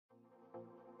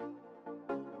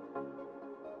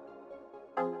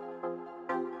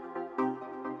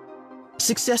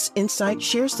Success Insight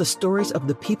shares the stories of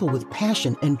the people with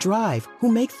passion and drive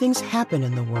who make things happen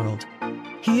in the world.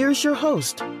 Here's your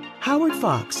host, Howard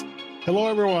Fox. Hello,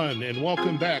 everyone, and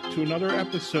welcome back to another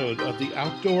episode of the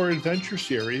Outdoor Adventure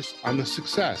Series on the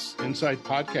Success Insight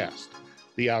podcast.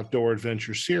 The Outdoor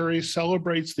Adventure Series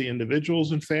celebrates the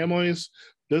individuals and families,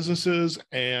 businesses,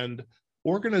 and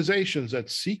organizations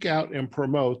that seek out and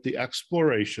promote the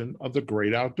exploration of the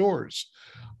great outdoors.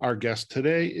 Our guest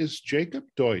today is Jacob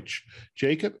Deutsch.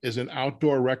 Jacob is an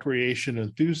outdoor recreation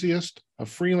enthusiast, a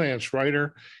freelance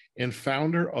writer, and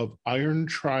founder of Iron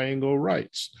Triangle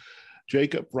Writes.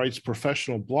 Jacob writes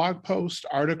professional blog posts,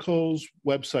 articles,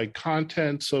 website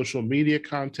content, social media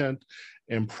content,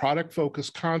 and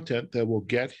product-focused content that will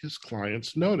get his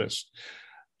clients noticed.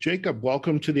 Jacob,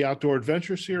 welcome to the Outdoor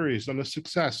Adventure Series on the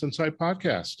Success Insight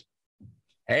podcast.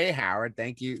 Hey, Howard.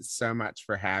 Thank you so much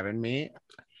for having me.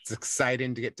 It's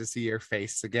exciting to get to see your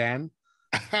face again.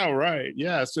 All right.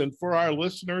 Yes. And for our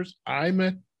listeners, I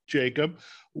met Jacob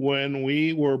when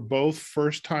we were both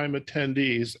first-time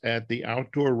attendees at the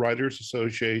Outdoor Writers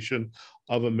Association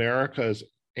of America's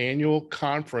annual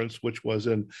conference, which was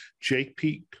in Jake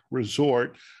Peak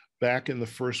Resort back in the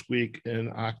first week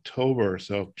in October.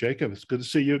 So, Jacob, it's good to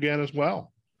see you again as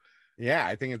well. Yeah,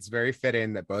 I think it's very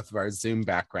fitting that both of our Zoom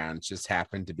backgrounds just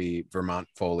happen to be Vermont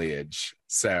foliage.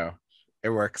 So it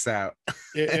works out.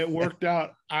 It worked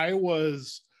out. I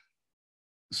was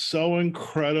so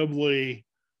incredibly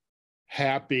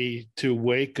happy to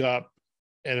wake up,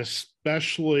 and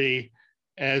especially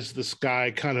as the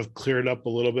sky kind of cleared up a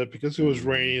little bit because it was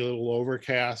rainy, a little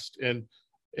overcast, and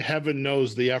heaven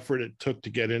knows the effort it took to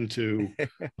get into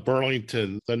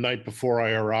Burlington the night before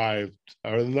I arrived,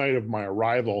 or the night of my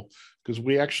arrival, because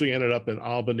we actually ended up in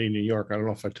Albany, New York. I don't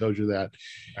know if I told you that.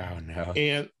 Oh,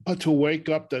 no. But to wake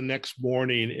up the next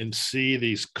morning and see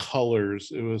these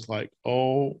colors, it was like,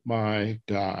 oh my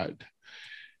God.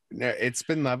 No, it's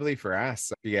been lovely for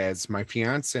us because my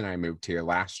fiance and I moved here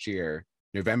last year,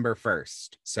 November 1st.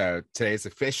 So today's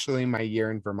officially my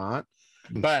year in Vermont.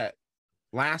 But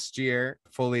last year,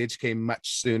 foliage came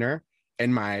much sooner.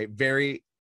 And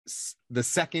the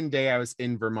second day I was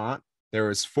in Vermont, there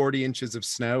was 40 inches of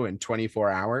snow in 24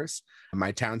 hours.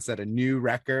 My town set a new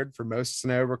record for most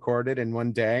snow recorded in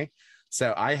one day.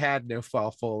 So I had no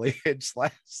fall foliage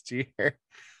last year.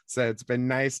 So it's been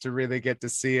nice to really get to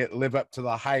see it live up to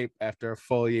the hype after a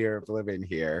full year of living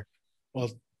here.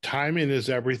 Well, timing is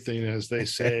everything, as they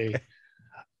say.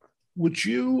 Would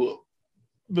you,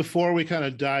 before we kind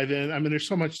of dive in, I mean, there's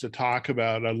so much to talk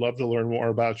about. I'd love to learn more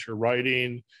about your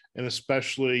writing and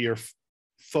especially your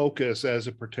focus as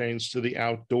it pertains to the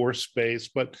outdoor space.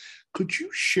 But could you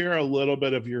share a little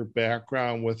bit of your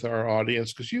background with our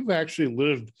audience? Because you've actually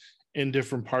lived in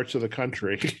different parts of the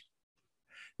country.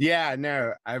 Yeah,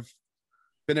 no, I've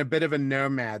been a bit of a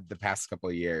nomad the past couple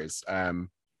of years,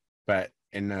 but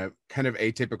in a kind of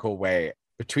atypical way.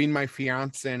 Between my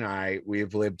fiance and I,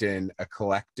 we've lived in a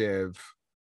collective,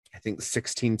 I think,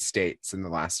 16 states in the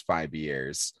last 5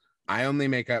 years. I only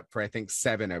make up for, I think,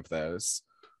 7 of those.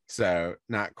 So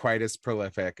not quite as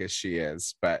prolific as she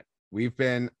is, but we've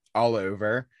been all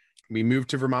over. We moved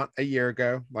to Vermont a year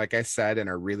ago, like I said, and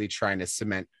are really trying to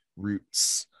cement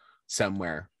roots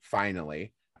somewhere,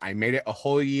 finally. I made it a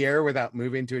whole year without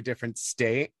moving to a different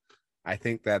state. I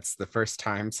think that's the first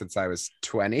time since I was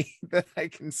 20 that I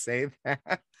can say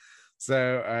that.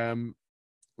 So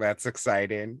that's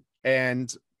exciting.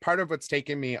 And part of what's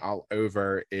taken me all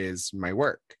over is my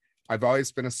work. I've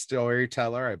always been a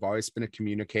storyteller. I've always been a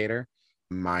communicator.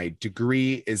 My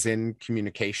degree is in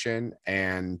communication.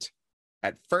 And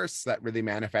at first, that really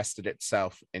manifested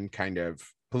itself in kind of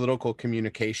political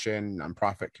communication,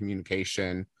 nonprofit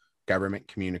communication, government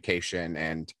communication,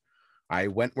 and I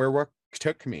went where work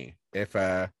took me. If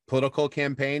a political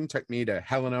campaign took me to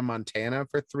Helena, Montana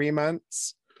for 3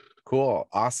 months, cool,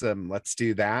 awesome, let's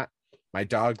do that. My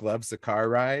dog loves a car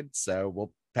ride, so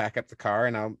we'll pack up the car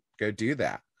and I'll go do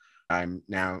that. I'm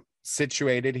now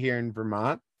situated here in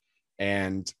Vermont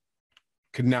and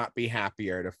could not be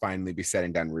happier to finally be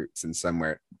setting down roots in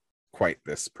somewhere quite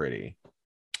this pretty.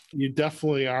 You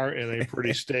definitely are in a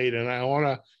pretty state, and I want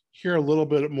to hear a little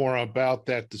bit more about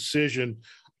that decision.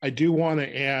 I do want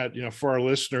to add, for our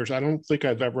listeners, I don't think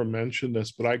I've ever mentioned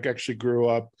this, but I actually grew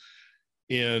up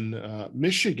in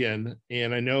Michigan,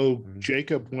 and I know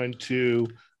Jacob went to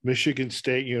Michigan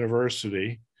State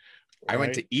University. Right? I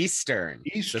went to Eastern,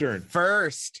 the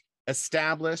first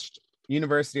established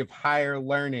university of higher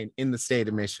learning in the state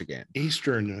of Michigan.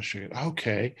 Eastern Michigan.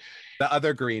 Okay. The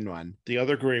other green one.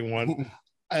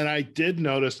 And I did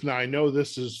notice, now I know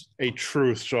this is a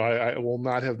truth, so I will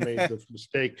not have made this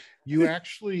mistake. You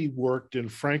actually worked in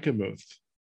Frankenmuth.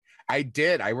 I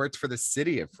did. I worked for the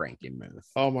city of Frankenmuth.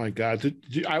 Oh my God.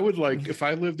 I would like, if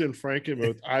I lived in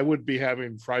Frankenmuth, I would be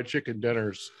having fried chicken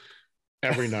dinners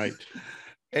every night.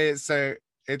 So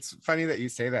it's funny that you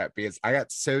say that, because I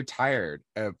got so tired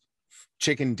of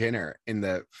chicken dinner in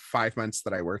the 5 months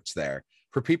that I worked there.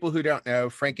 For people who don't know,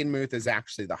 Frankenmuth is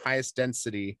actually the highest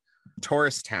density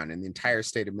tourist town in the entire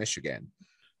state of Michigan,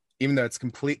 even though it's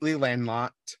completely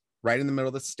landlocked right in the middle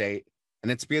of the state.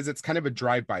 And it's because it's kind of a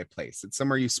drive-by place. It's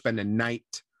somewhere you spend a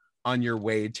night on your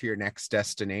way to your next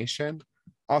destination.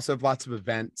 Also have lots of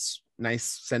events, nice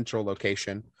central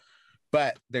location.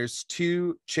 But there's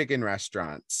 2 chicken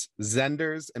restaurants,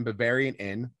 Zender's and Bavarian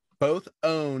Inn, both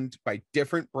owned by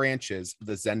different branches of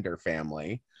the Zender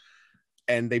family.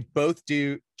 And they both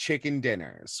do chicken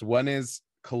dinners. One is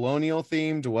colonial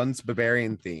themed, one's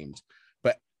Bavarian themed.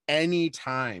 But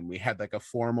anytime we had like a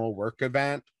formal work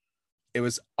event, it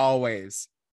was always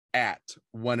at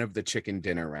one of the chicken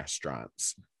dinner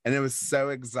restaurants. And it was so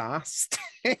exhausting.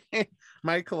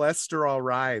 My cholesterol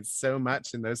rise so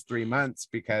much in those 3 months,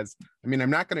 because I mean, I'm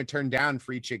not going to turn down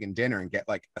free chicken dinner and get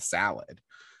like a salad.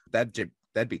 That'd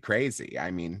be crazy. I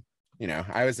mean, you know,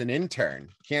 I was an intern.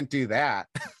 Can't do that.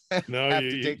 No, have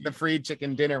to take the free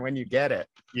chicken dinner when you get it.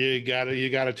 You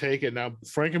gotta take it. Now,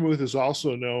 Frankenmuth is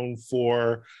also known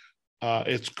for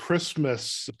its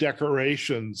Christmas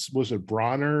decorations. Was it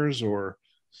Bronner's or?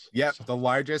 Yep, the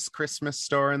largest Christmas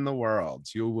store in the world.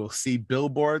 You will see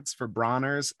billboards for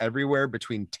Bronner's everywhere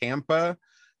between Tampa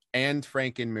and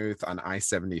Frankenmuth on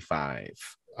I-75.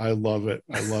 I love it.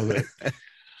 I love it.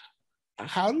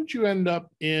 How did you end up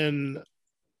in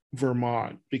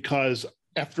Vermont? Because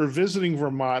after visiting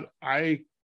Vermont,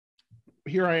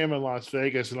 here I am in Las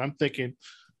Vegas, and I'm thinking,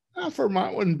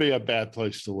 Vermont wouldn't be a bad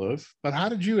place to live. But how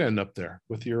did you end up there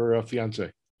with your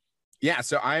fiance? Yeah,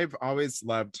 so I've always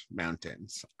loved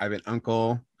mountains. I have an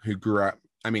uncle who grew up,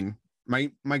 I mean,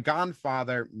 my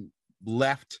godfather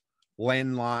left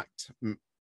landlocked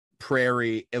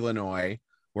Prairie, Illinois,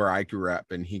 where I grew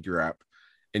up and he grew up,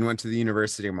 and went to the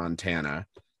University of Montana.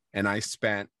 And I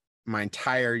spent my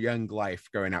entire young life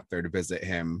going up there to visit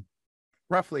him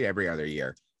roughly every other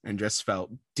year, and just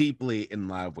felt deeply in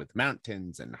love with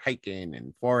mountains and hiking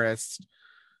and forest.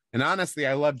 And honestly,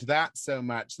 I loved that so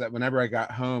much that whenever I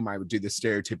got home, I would do the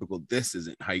stereotypical, this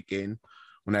isn't hiking,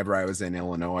 whenever I was in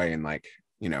Illinois, and like,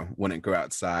 you know, wouldn't go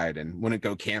outside and wouldn't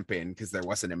go camping because there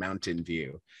wasn't a mountain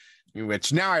view,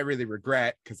 which now I really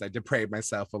regret because I deprived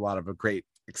myself a lot of great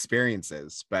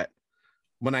experiences. But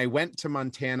when I went to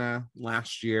Montana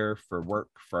last year for work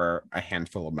for a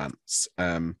handful of months,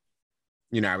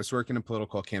 you know, I was working a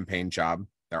political campaign job.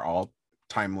 They're all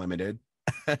time limited.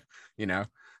 You know,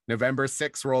 November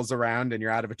 6th rolls around and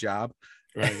you're out of a job.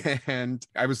 Right. And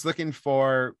I was looking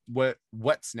for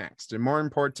what's next, and more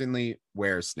importantly,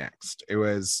 where's next. It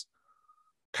was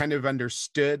kind of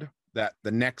understood that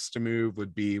the next move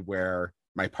would be where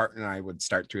my partner and I would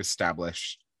start to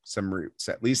establish some roots,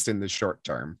 at least in the short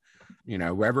term. You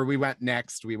know, wherever we went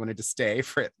next, we wanted to stay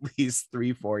for at least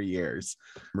 3-4 years,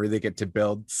 really get to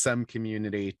build some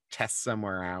community, test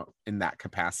somewhere out in that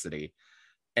capacity.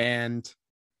 And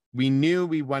we knew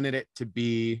we wanted it to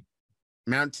be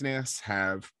mountainous,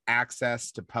 have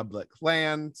access to public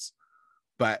lands,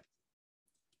 but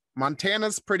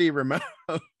Montana's pretty remote.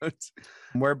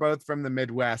 We're both from the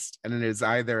Midwest, and it is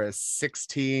either a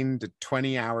 16 to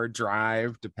 20 hour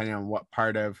drive, depending on what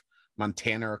part of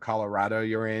Montana or Colorado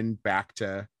you're in, back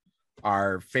to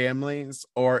our families,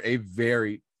 or a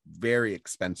very, very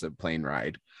expensive plane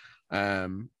ride.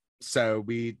 So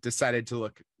we decided to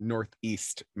look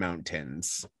northeast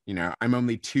mountains. You know, I'm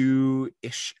only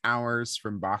 2-ish hours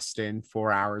from Boston,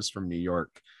 4 hours from New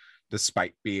York,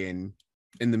 despite being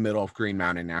in the middle of Green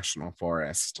Mountain National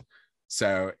Forest.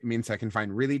 So it means I can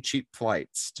find really cheap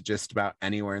flights to just about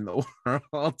anywhere in the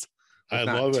world. I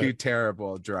not love too it.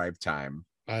 Terrible drive time.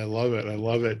 I love it. I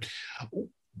love it.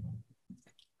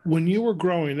 When you were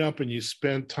growing up and you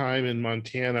spent time in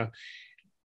Montana,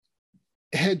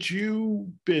 had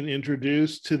you been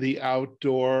introduced to the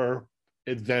outdoor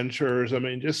adventures? I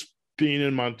mean, just being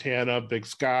in Montana, big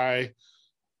sky,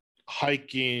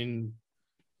 hiking,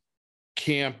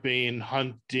 camping,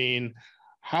 hunting.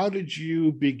 How did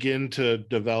you begin to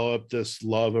develop this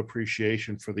love,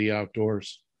 appreciation for the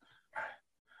outdoors?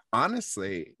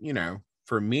 Honestly, you know,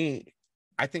 for me,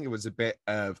 I think it was a bit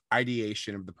of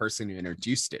ideation of the person who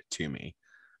introduced it to me.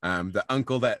 The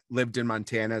uncle that lived in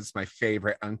Montana is my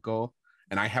favorite uncle,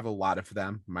 and I have a lot of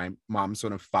them. My mom's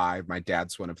one of 5. My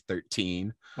dad's one of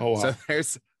 13. Oh, wow.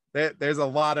 So There's a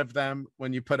lot of them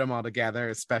when you put them all together,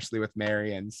 especially with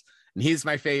Marion's. And he's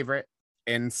my favorite.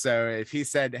 And so if he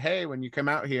said, hey, when you come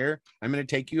out here, I'm going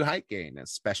to take you hiking,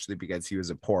 especially because he was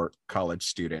a poor college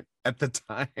student at the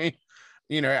time.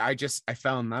 I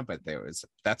fell in love with it.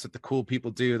 That's what the cool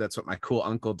people do. That's what my cool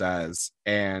uncle does.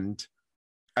 And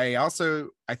I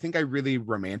think I really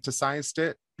romanticized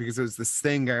it because it was this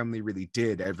thing I only really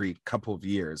did every couple of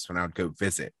years when I would go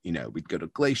visit. We'd go to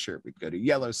Glacier, we'd go to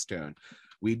Yellowstone,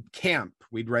 we'd camp,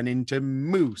 we'd run into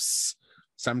moose,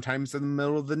 sometimes in the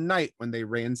middle of the night when they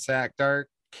ransacked our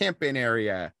camping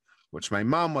area, which my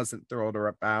mom wasn't thrilled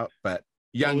about, but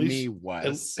young me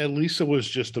was. At least it was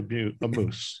just a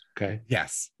moose. Okay.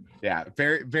 Yes. Yeah.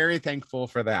 Very, very thankful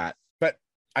for that. But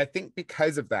I think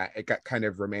because of that, it got kind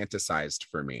of romanticized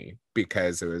for me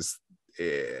because it was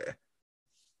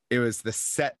the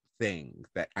set thing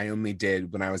that I only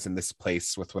did when I was in this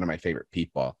place with one of my favorite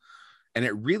people. And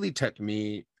it really took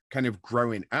me kind of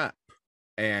growing up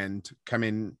and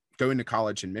going to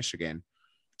college in Michigan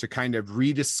to kind of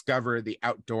rediscover the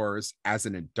outdoors as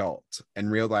an adult and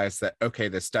realize that, okay,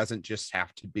 this doesn't just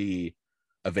have to be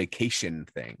a vacation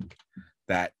thing,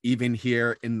 that even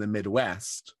here in the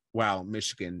Midwest, while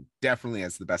Michigan definitely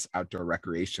has the best outdoor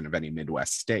recreation of any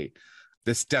Midwest state,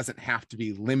 this doesn't have to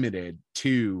be limited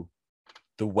to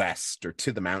the West or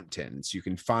to the mountains. You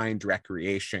can find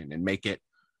recreation and make it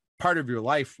part of your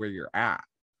life where you're at.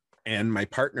 And my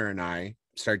partner and I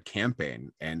started camping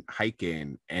and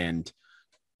hiking and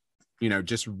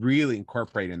just really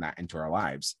incorporating that into our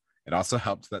lives. It also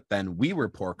helped that then we were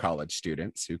poor college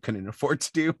students who couldn't afford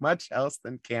to do much else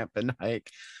than camp and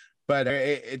hike. But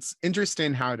it's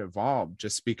interesting how it evolved,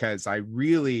 just because I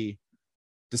really,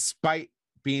 despite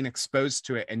being exposed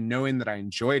to it and knowing that I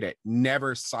enjoyed it,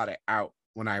 never sought it out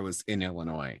when I was in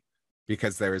Illinois,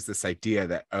 because there was this idea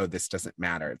that, oh, this doesn't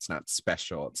matter. It's not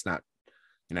special. It's not,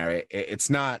 it's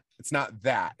not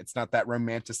that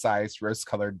romanticized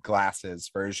rose-colored glasses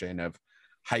version of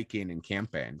hiking and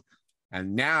camping.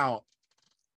 And now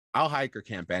I'll hike or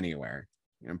camp anywhere.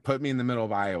 Put me in the middle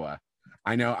of Iowa.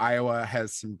 I know Iowa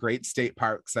has some great state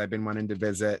parks I've been wanting to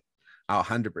visit. I'll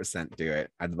 100% do it.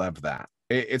 I'd love that.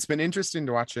 It's been interesting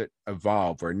to watch it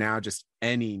evolve, where now just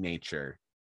any nature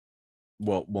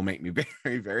will make me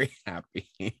very, very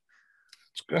happy.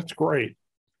 That's great.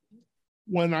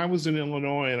 When I was in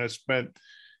Illinois and I spent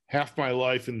half my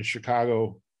life in the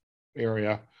Chicago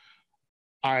area,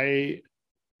 I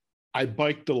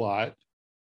biked a lot.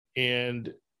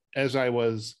 And as I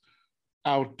was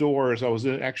outdoors, I was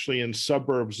actually in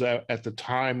suburbs that at the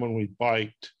time when we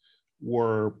biked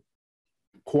were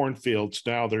cornfields.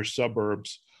 Now they're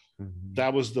suburbs. Mm-hmm.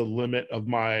 That was the limit of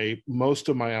most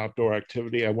of my outdoor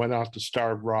activity. I went out to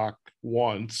Starved Rock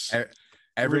once.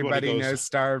 Everybody knows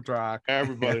Starved Rock.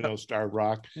 Everybody knows Starved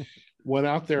Rock. Went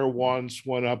out there once,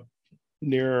 went up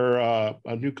near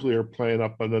a nuclear plant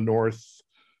up on the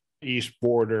northeast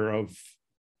border of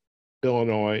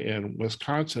Illinois and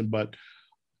Wisconsin, but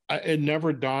it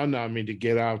never dawned on me to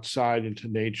get outside into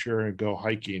nature and go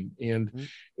hiking. And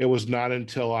It was not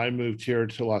until I moved here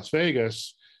to Las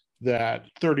Vegas that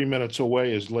 30 minutes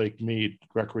away is Lake Mead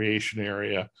Recreation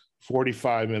Area,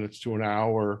 45 minutes to an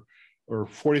hour, or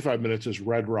 45 minutes is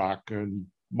Red Rock and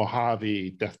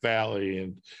Mojave, Death Valley.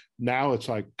 And now it's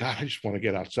like, God, I just want to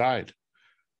get outside.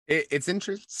 It's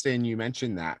interesting you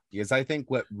mentioned that, because I think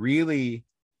what really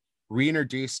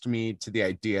reintroduced me to the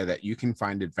idea that you can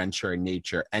find adventure in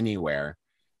nature anywhere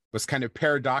was kind of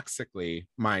paradoxically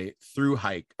my through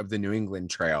hike of the New England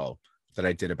Trail that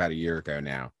I did about a year ago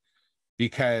now.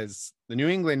 Because the New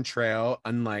England Trail,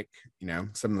 unlike,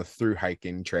 some of the through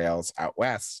hiking trails out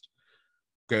west,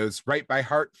 goes right by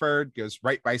Hartford, goes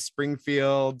right by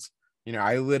Springfield.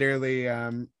 I literally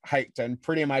hiked on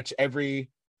pretty much every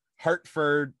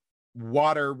Hartford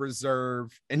water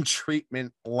reserve and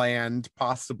treatment land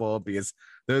possible, because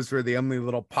those were the only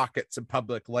little pockets of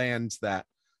public land that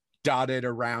dotted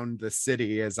around the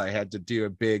city, as I had to do a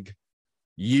big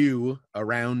U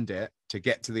around it to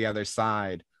get to the other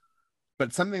side.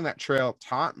 But something that trail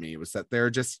taught me was that there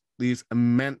are just these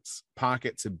immense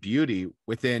pockets of beauty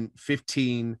within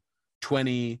 15,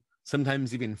 20,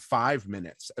 sometimes even 5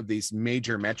 minutes of these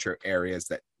major metro areas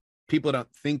that people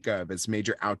don't think of as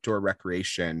major outdoor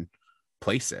recreation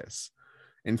places.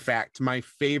 In fact, my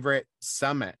favorite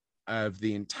summit of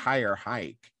the entire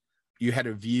hike, you had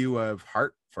a view of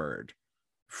Hartford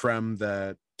from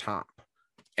the top.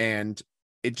 And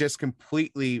it just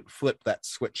completely flipped that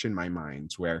switch in my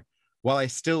mind, where while I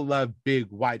still love big,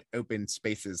 wide open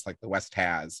spaces like the West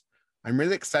has, I'm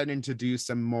really excited to do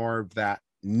some more of that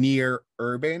near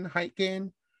urban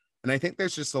hiking. And I think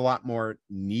there's just a lot more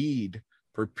need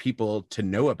for people to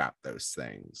know about those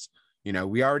things. You know,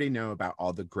 we already know about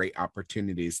all the great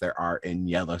opportunities there are in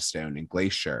Yellowstone and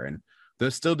Glacier, and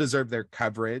those still deserve their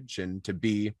coverage and to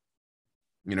be,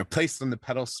 you know, placed on the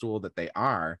pedestal that they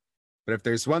are. But if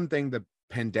there's one thing the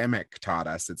pandemic taught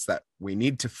us, it's that we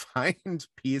need to find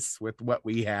peace with what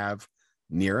we have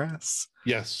near us.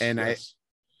 Yes. And yes.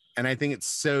 I think it's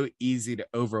so easy to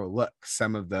overlook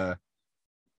some of the,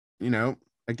 you know,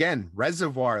 again,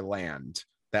 reservoir land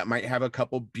that might have a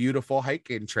couple beautiful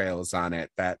hiking trails on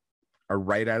it that are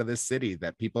right out of the city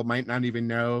that people might not even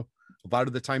know a lot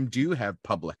of the time do have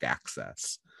public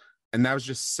access. And that was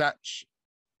just such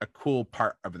a cool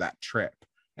part of that trip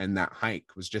and that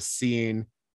hike, was just seeing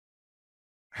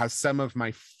how some of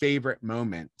my favorite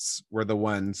moments were the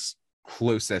ones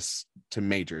closest to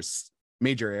major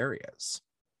areas.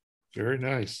 Very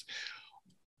nice.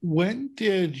 When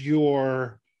did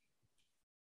your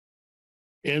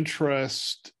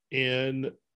interest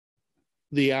in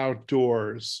the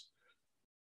outdoors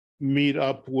meet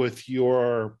up with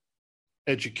your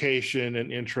education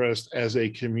and interest as a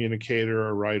communicator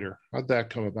or writer? How'd that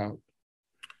come about?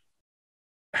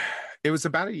 It was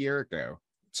about a year ago.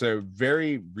 So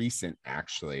very recent,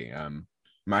 actually.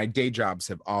 My day jobs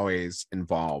have always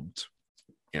involved,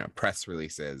 you know, press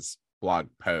releases, blog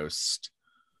posts,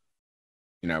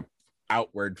 you know,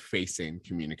 outward facing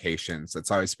communications.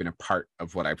 That's always been a part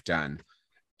of what I've done.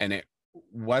 And it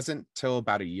wasn't till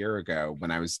about a year ago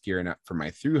when I was gearing up for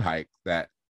my through hike that,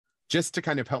 just to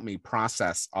kind of help me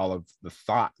process all of the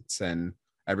thoughts and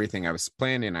everything I was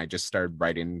planning, I just started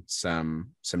writing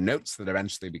some notes that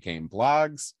eventually became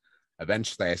blogs.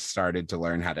 Eventually I started to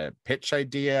learn how to pitch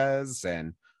ideas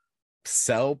and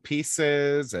sell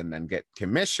pieces and then get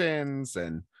commissions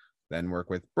and then work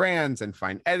with brands and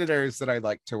find editors that I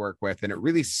like to work with. And it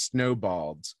really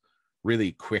snowballed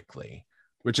really quickly,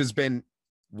 which has been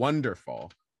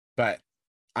wonderful. But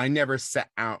I never set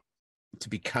out to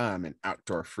become an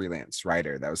outdoor freelance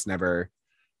writer. That was never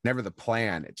the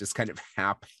plan. It just kind of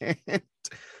happened.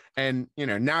 And, you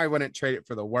know, now I wouldn't trade it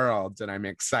for the world. And I'm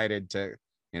excited to,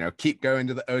 you know, keep going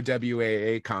to the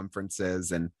OWAA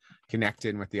conferences and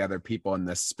connecting with the other people in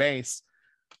this space.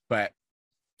 But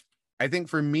I think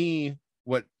for me,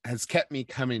 what has kept me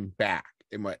coming back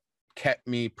and what kept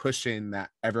me pushing that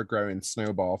ever-growing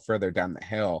snowball further down the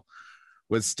hill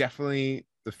was definitely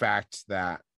the fact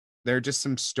that there are just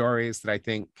some stories that I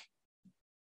think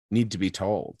need to be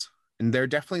told. And there are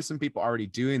definitely some people already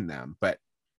doing them, but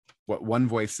what one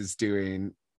voice is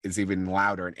doing is even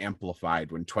louder and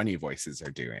amplified when 20 voices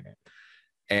are doing it.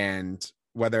 And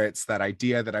whether it's that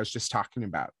idea that I was just talking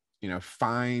about, you know,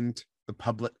 find the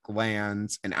public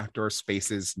lands and outdoor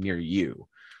spaces near you,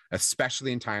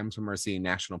 especially in times when we're seeing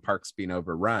national parks being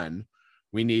overrun.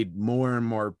 We need more and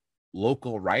more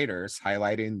local writers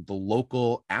highlighting the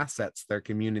local assets their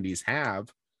communities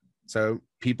have, so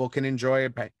people can enjoy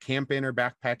a camping or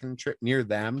backpacking trip near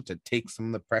them to take some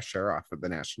of the pressure off of the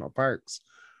national parks.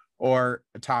 Or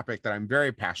a topic that I'm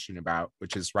very passionate about,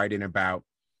 which is writing about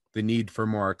the need for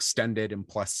more extended and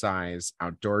plus size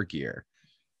outdoor gear.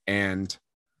 And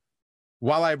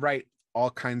while I write all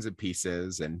kinds of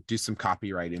pieces and do some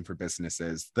copywriting for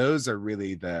businesses, those are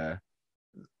really the,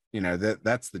 you know,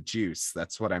 that's the juice.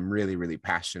 That's what I'm really, really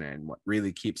passionate and what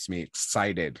really keeps me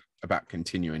excited about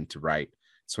continuing to write.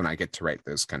 It's when I get to write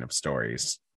those kind of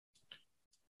stories.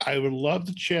 I would love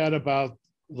to chat about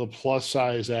the plus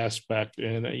size aspect.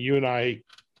 And you and I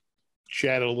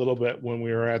chatted a little bit when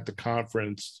we were at the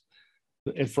conference.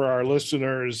 And for our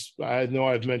listeners, I know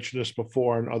I've mentioned this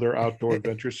before in other Outdoor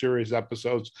Adventure Series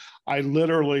episodes. I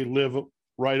literally live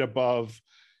right above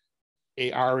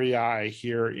a REI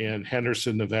here in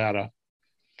Henderson, Nevada.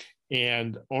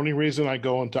 And only reason I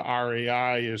go into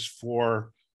REI is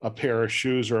for a pair of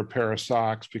shoes or a pair of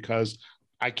socks, because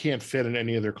I can't fit in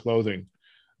any of their clothing.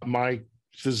 My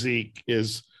physique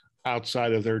is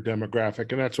outside of their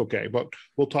demographic, and that's okay. But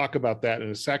we'll talk about that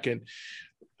in a second.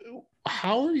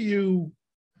 How are you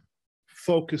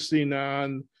focusing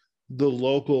on the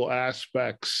local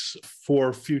aspects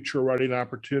for future writing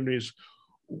opportunities?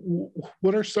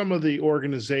 What are some of the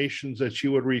organizations that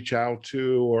you would reach out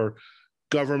to, or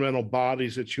governmental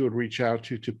bodies that you would reach out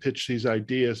to pitch these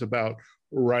ideas about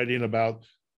writing about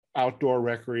outdoor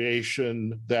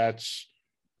recreation that's,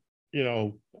 you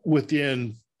know,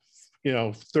 within, you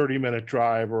know, 30-minute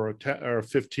drive or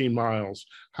 15 miles?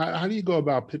 How do you go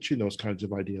about pitching those kinds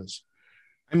of ideas?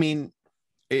 I mean,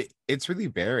 it's really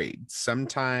varied.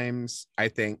 Sometimes I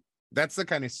think that's the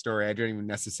kind of story I don't even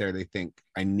necessarily think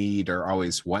I need or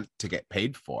always want to get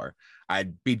paid for.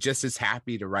 I'd be just as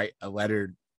happy to write a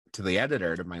letter to the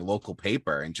editor to my local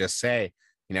paper and just say,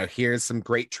 here's some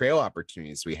great trail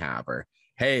opportunities we have, or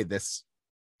hey, this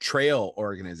trail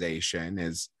organization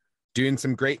is doing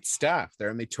some great stuff. They're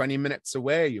only 20 minutes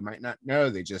away. You might not know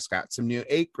they just got some new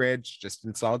acreage, just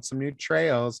installed some new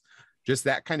trails. Just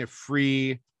that kind of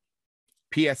free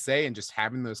PSA and just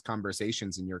having those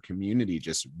conversations in your community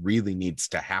just really needs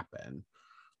to happen.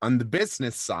 On the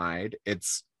business side,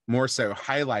 it's more so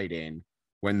highlighting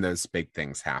when those big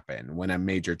things happen, when a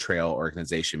major trail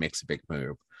organization makes a big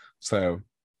move. So,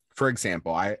 for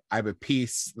example, I have a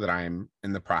piece that I'm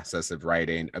in the process of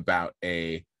writing about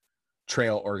a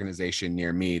trail organization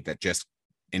near me that just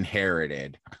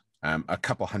inherited a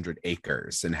couple hundred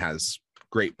acres and has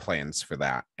great plans for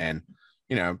that. And,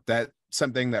 that's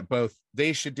something that both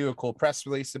they should do a cool press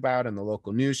release about and the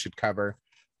local news should cover,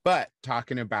 but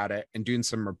talking about it and doing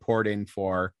some reporting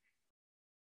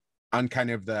on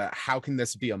kind of how can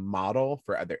this be a model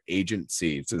for other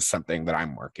agencies is something that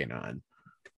I'm working on.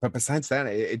 But besides that,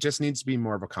 it just needs to be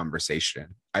more of a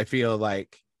conversation. I feel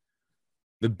like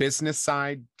the business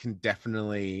side can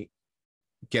definitely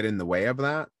get in the way of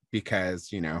that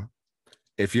because,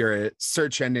 if you're a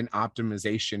search engine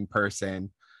optimization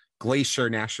person, Glacier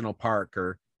National Park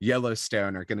or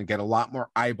Yellowstone are going to get a lot more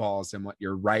eyeballs in what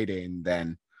you're writing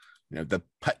than, the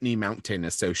Putney Mountain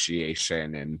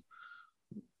Association in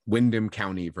Windham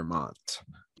County, Vermont,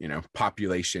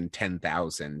 population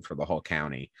 10,000 for the whole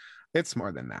county. It's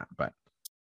more than that, but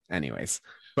anyways,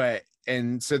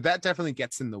 and so that definitely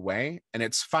gets in the way, and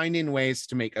it's finding ways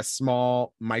to make a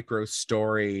small micro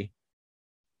story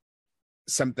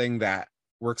something that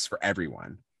works for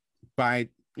everyone by,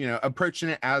 approaching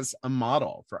it as a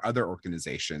model for other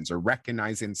organizations or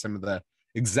recognizing some of the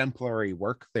exemplary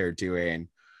work they're doing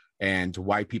and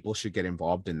why people should get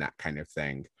involved in that kind of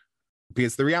thing.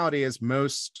 Because the reality is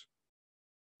most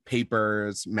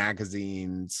papers,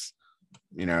 magazines,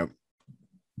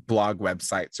 blog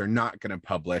websites are not going to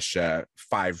publish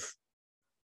 5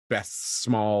 best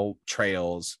small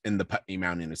trails in the Putney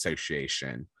Mountain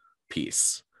Association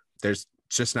piece. There's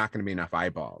just not going to be enough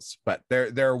eyeballs, but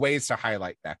there are ways to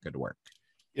highlight that good work.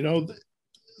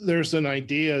 There's an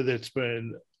idea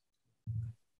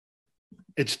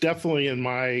it's definitely in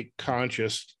my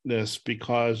consciousness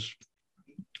because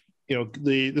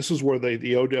this is where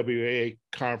the OWA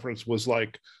conference was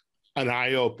like an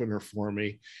eye-opener for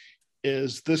me,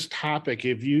 is this topic.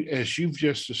 As you've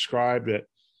just described it,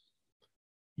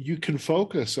 you can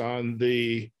focus on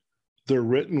the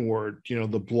written word,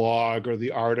 the blog or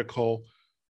the article,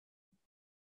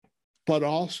 but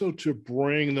also to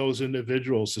bring those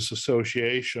individuals, this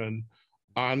association,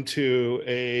 onto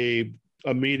a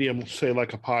medium, say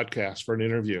like a podcast for an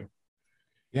interview.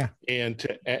 Yeah. And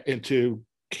to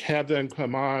have them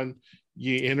come on,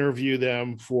 you interview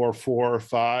them for 4 or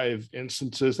 5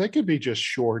 instances. They could be just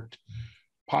short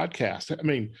podcasts. I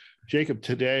mean, Jacob,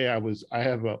 today I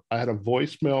had a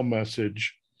voicemail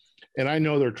message, and I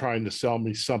know they're trying to sell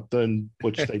me something,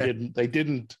 which they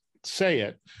didn't say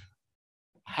it.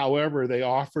 However, they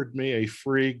offered me a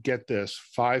free, get this,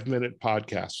 5-minute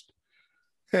podcast.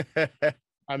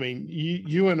 I mean,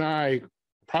 you and I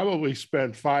probably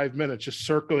spent 5 minutes just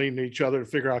circling each other to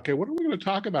figure out, okay, what are we going to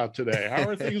talk about today? How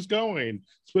are things going?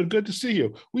 It's been good to see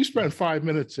you. We spent 5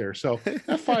 minutes there. So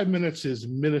that 5 minutes is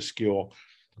minuscule.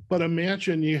 But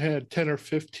imagine you had 10 or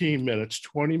 15 minutes,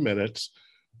 20 minutes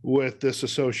with this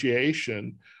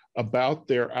association about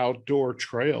their outdoor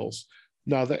trails.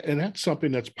 Now, that's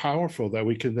something that's powerful that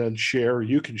we can then share,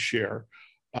 you can share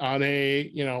on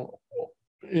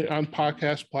on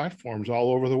podcast platforms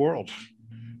all over the world.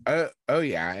 Oh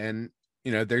yeah. And,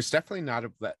 there's definitely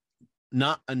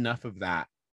not enough of that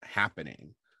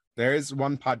happening. There is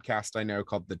one podcast I know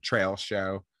called The Trail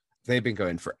Show. They've been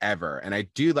going forever. And I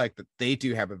do like that they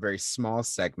do have a very small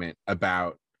segment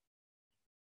about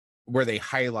where they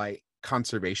highlight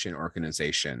conservation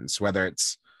organizations, whether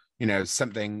it's,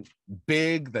 something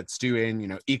big that's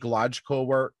doing, ecological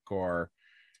work or,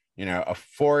 a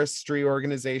forestry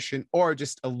organization or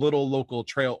just a little local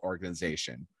trail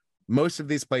organization. Most of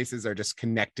these places are just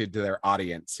connected to their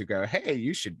audience who go, hey,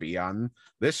 you should be on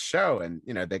this show. And,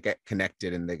 they get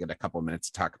connected and they get a couple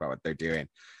minutes to talk about what they're doing.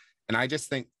 And I just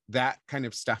think that kind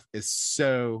of stuff is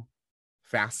so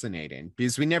fascinating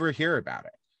because we never hear about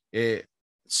it.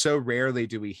 So rarely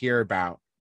do we hear about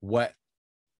what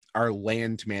our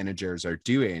land managers are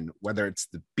doing, whether it's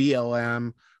the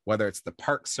BLM, whether it's the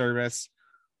Park Service,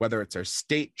 whether it's our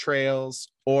state trails,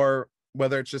 or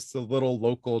whether it's just the little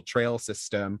local trail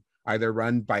system, either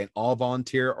run by an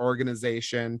all-volunteer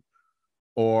organization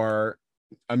or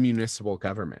a municipal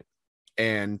government.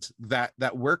 And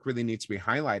that work really needs to be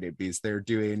highlighted because they're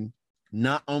doing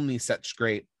not only such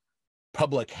great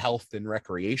public health and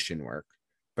recreation work,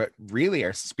 but really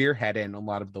are spearheading a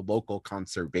lot of the local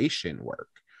conservation work.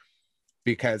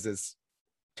 Because as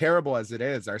terrible as it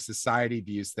is, our society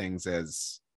views things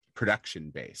as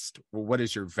production based. Well, what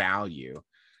is your value?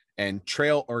 And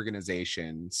trail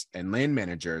organizations and land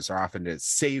managers are often to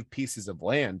save pieces of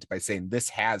land by saying this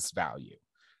has value.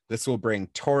 This will bring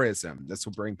tourism. This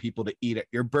will bring people to eat at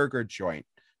your burger joint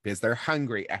because they're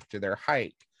hungry after their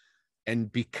hike.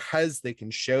 And because they can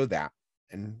show that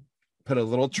and put a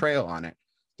little trail on it,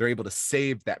 they're able to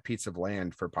save that piece of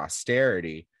land for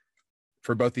posterity,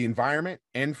 for both the environment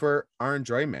and for our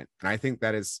enjoyment. And I think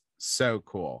that is so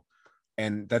cool.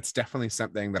 And that's definitely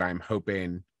something that I'm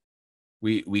hoping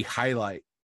we highlight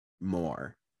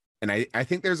more. And I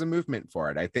think there's a movement for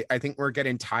it. I think we're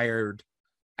getting tired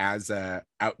as a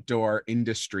outdoor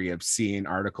industry of seeing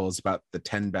articles about the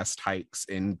 10 best hikes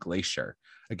in Glacier.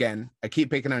 Again, I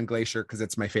keep picking on Glacier because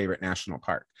it's my favorite national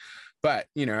park. But,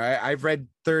 you know, I've read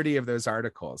 30 of those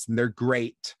articles and they're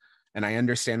great. And I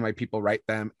understand why people write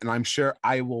them. And I'm sure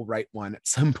I will write one at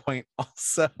some point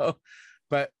also.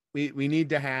 But we need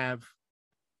to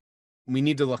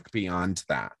look beyond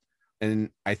that.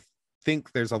 And I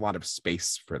think there's a lot of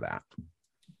space for that.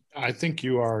 I think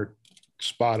you are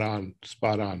spot on.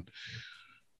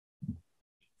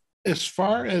 As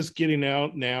far as getting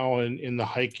out now and in the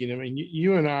hiking, I mean,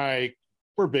 you and I,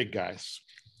 we're big guys.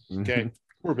 Okay. Mm-hmm.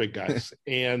 We're big guys.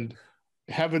 And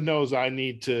heaven knows I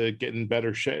need to get in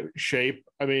better shape.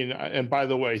 I mean, and by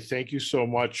the way, thank you so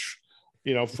much.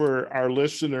 You know, for our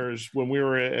listeners, when we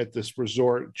were at this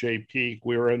resort, Jay Peak,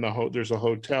 we were in there's a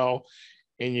hotel,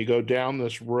 and you go down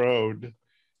this road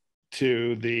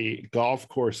to the golf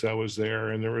course that was there,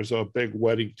 and there was a big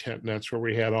wedding tent, and that's where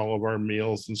we had all of our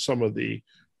meals and some of the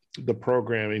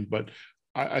programming. But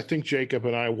I think Jacob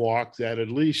and I walked that at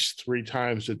least 3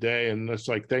 times a day, and it's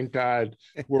like, thank God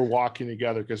we're walking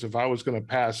together, because if I was going to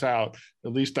pass out,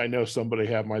 at least I know somebody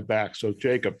had my back. So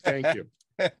Jacob, thank you.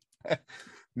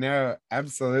 No,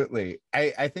 absolutely.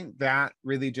 I think that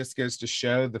really just goes to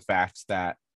show the fact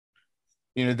that,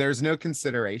 you know, there's no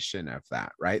consideration of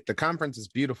that, right? The conference is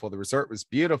beautiful. The resort was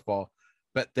beautiful,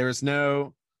 but there's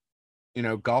no, you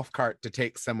know, golf cart to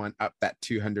take someone up that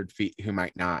 200 feet who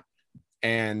might not.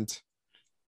 And,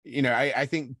 you know, I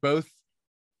think both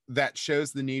that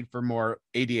shows the need for more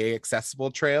ADA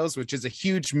accessible trails, which is a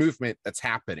huge movement that's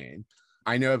happening.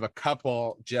 I know of a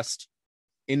couple just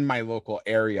in my local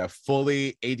area,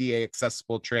 fully ADA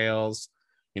accessible trails,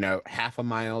 you know, half a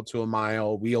mile to a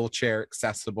mile, wheelchair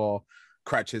accessible,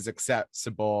 crutches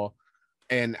accessible.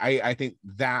 And I think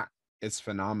that is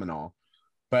phenomenal.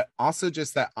 But also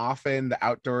just that often the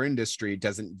outdoor industry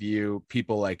doesn't view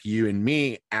people like you and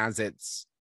me as its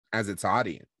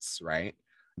audience, right?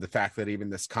 The fact that even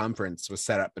this conference was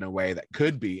set up in a way that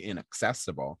could be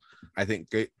inaccessible, I think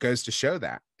goes to show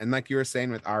that. And like you were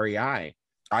saying with REI,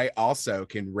 I also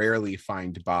can rarely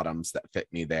find bottoms that fit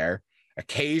me there.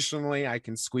 Occasionally I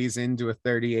can squeeze into a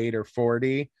 38 or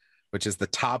 40, which is the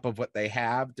top of what they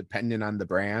have, depending on the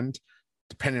brand,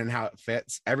 depending on how it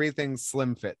fits. Everything's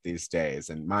slim fit these days,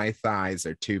 and my thighs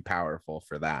are too powerful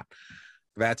for that.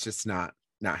 That's just not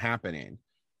happening.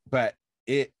 But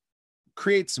it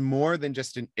creates more than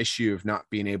just an issue of not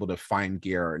being able to find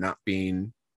gear or not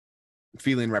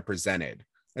feeling represented.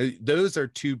 Those are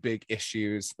 2 big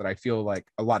issues that I feel like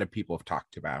a lot of people have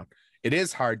talked about. It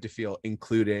is hard to feel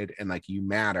included and like you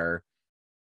matter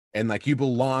and like you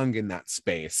belong in that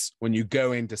space when you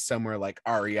go into somewhere like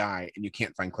REI and you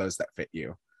can't find clothes that fit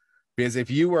you. Because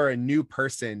if you were a new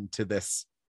person to this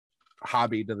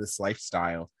hobby, to this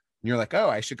lifestyle, and you're like, oh,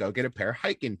 I should go get a pair of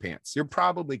hiking pants, you're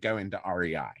probably going to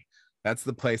REI. That's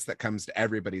the place that comes to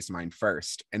everybody's mind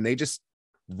first. And they just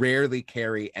rarely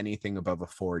carry anything above a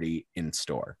 40 in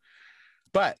store.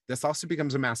 But this also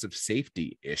becomes a massive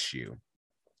safety issue.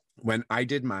 When I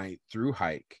did my through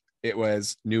hike, it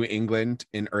was New England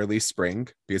in early spring,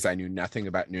 because I knew nothing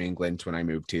about New England when I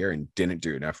moved here and didn't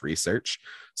do enough research.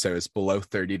 So it was below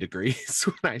 30 degrees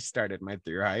when I started my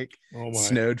through hike. Oh my.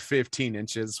 Snowed 15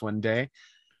 inches one day.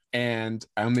 And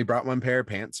I only brought 1 pair of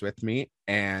pants with me.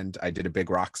 And I did a big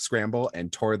rock scramble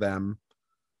and tore them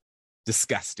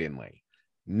disgustingly.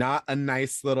 Not a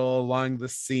nice little along the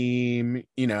seam,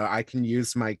 you know, I can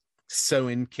use my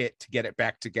sew-in kit to get it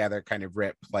back together kind of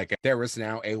rip. Like there was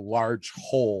now a large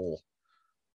hole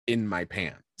in my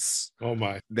pants. Oh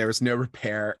my. There was no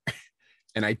repair.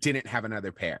 And I didn't have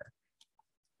another pair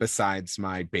besides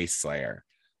my base layer.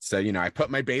 So, you know, I put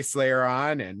my base layer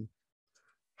on and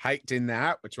hiked in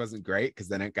that, which wasn't great because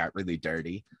then it got really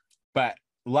dirty. But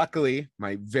luckily,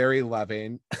 my very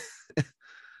loving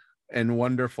and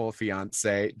wonderful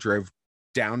fiance drove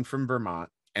down from Vermont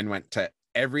and went to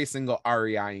every single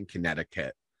REI in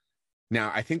Connecticut.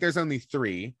 Now, I think there's only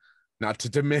 3, not to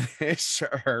diminish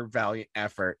her valiant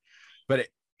effort, but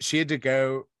she had to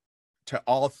go to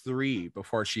all 3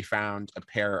 before she found a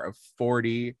pair of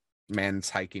 40 men's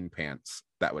hiking pants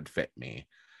that would fit me.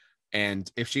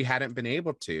 And if she hadn't been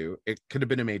able to, it could have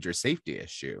been a major safety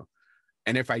issue.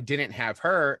 And if I didn't have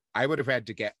her, I would have had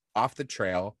to get off the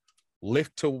trail,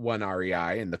 lift to one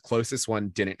REI, and the closest one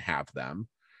didn't have them.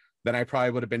 Then I probably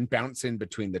would have been bouncing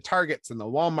between the Targets and the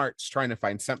Walmarts trying to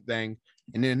find something,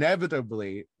 and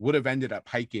inevitably would have ended up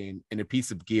hiking in a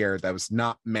piece of gear that was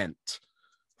not meant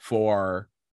for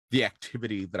the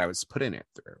activity that I was putting it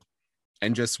through.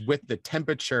 And just with the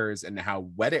temperatures and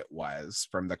how wet it was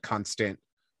from the constant,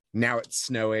 now it's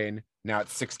snowing, now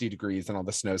it's 60 degrees and all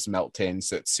the snow's melting,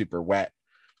 so it's super wet.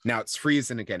 Now it's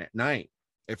freezing again at night.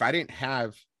 If I didn't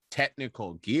have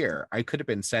technical gear, I could have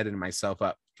been setting myself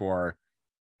up for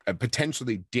a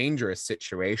potentially dangerous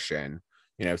situation,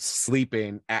 you know,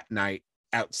 sleeping at night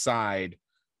outside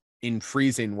in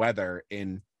freezing weather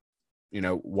in, you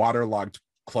know, waterlogged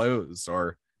clothes,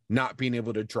 or not being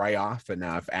able to dry off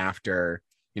enough after,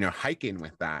 you know, hiking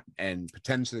with that, and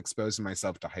potentially exposing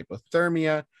myself to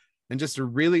hypothermia and just a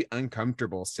really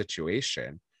uncomfortable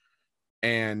situation.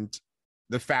 And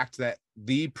the fact that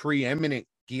the preeminent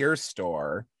gear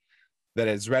store that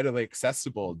is readily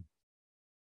accessible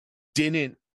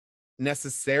didn't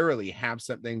necessarily have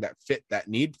something that fit that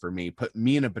need for me put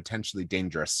me in a potentially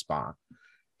dangerous spot.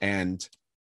 And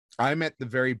I'm at the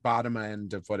very bottom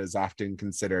end of what is often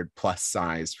considered plus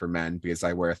size for men, because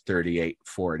I wear a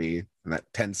 38-40, and that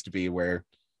tends to be where,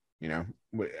 you know,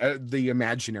 the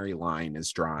imaginary line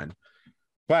is drawn.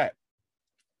 But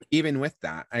even with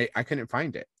that, I couldn't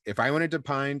find it. If I wanted to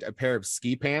find a pair of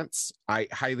ski pants, I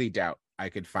highly doubt I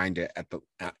could find it at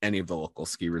any of the local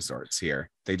ski resorts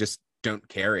here. They just don't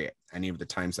carry it any of the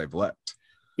times I've looked.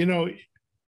 You know,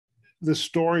 the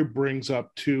story brings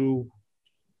up 2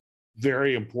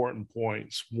 very important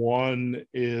points. One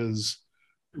is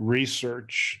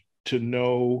research to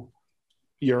know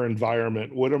your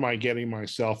environment. What am I getting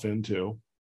myself into?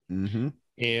 Mm-hmm.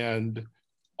 And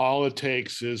all it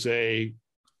takes is a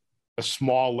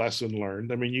small lesson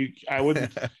learned. I mean,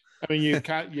 you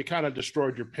kind of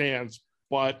destroyed your pants,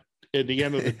 but at the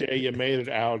end of the day, you made it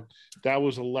out. That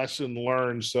was a lesson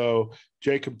learned. So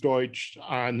Jacob Deutsch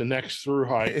on the next through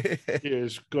hike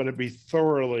is going to be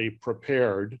thoroughly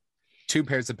prepared. 2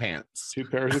 pairs of pants. 2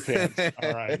 pairs of pants.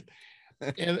 All right.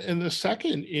 And the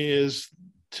second is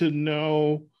to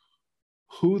know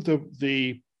who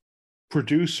the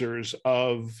producers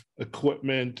of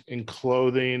equipment and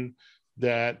clothing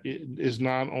that is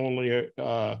not only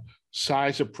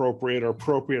size appropriate or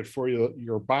appropriate for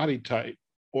your body type,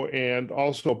 and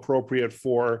also appropriate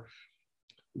for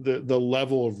the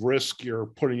level of risk you're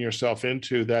putting yourself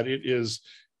into, that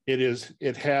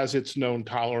it has its known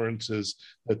tolerances,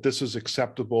 that this is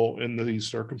acceptable in these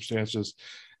circumstances.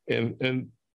 And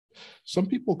some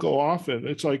people go off, and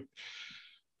it's like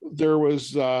there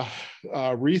was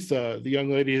Retha, the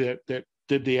young lady that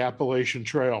did the Appalachian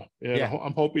Trail, and yeah.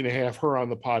 I'm hoping to have her on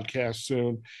the podcast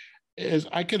soon. As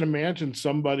I can imagine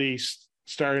somebody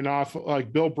starting off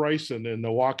like Bill Bryson in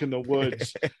the Walk in the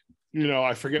Woods, you know,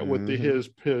 I forget what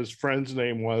his friend's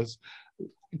name was,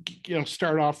 you know,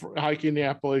 start off hiking the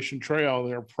Appalachian Trail,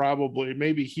 and they're probably,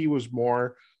 maybe he was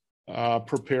more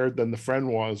prepared than the friend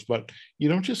was, but you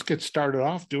don't just get started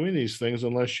off doing these things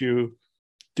unless you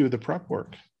do the prep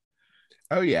work.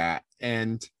 Oh yeah.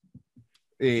 And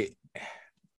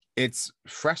it's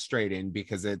frustrating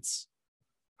because it's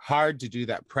hard to do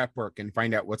that prep work and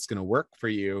find out what's going to work for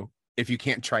you if you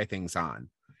can't try things on.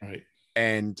 Right.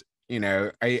 And, you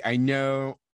know, I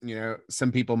know, you know,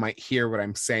 some people might hear what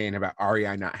I'm saying about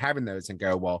REI not having those and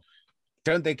go, well,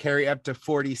 don't they carry up to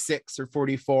 46 or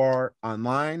 44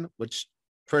 online? Which,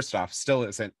 first off, still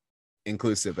isn't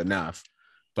inclusive enough,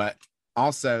 but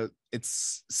also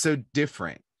it's so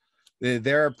different.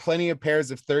 There are plenty of pairs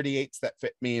of 38s that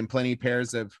fit me and plenty of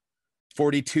pairs of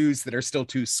 42s that are still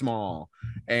too small.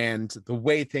 And the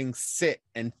way things sit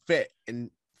and fit, and,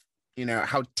 you know,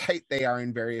 how tight they are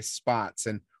in various spots,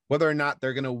 and whether or not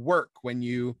they're going to work when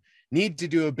you need to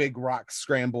do a big rock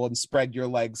scramble and spread your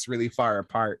legs really far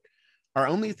apart, are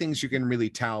only things you can really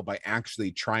tell by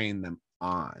actually trying them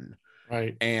on.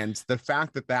 Right. And the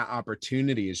fact that that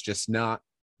opportunity is just not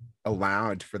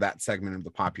allowed for that segment of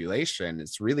the population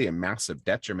is really a massive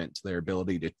detriment to their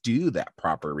ability to do that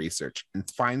proper research and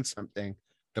find something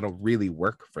that'll really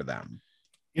work for them.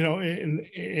 You know,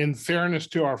 in fairness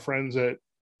to our friends at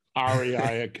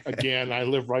REI, again, I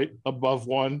live right above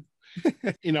one.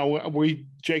 You know,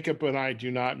 Jacob and I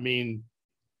do not mean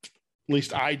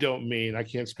least I don't mean, I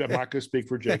can't speak, I'm not going to speak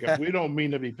for Jacob. We don't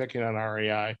mean to be picking on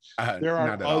REI. There are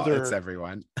not at other all. It's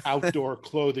everyone. outdoor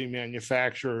clothing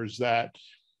manufacturers that,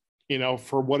 you know,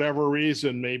 for whatever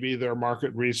reason, maybe their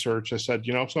market research has said,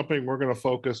 you know, something, we're going to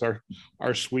focus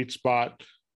our sweet spot,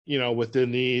 you know,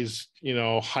 within these, you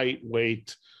know, height,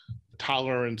 weight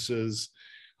tolerances.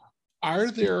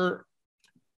 Are there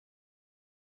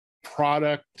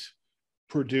product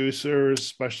producers,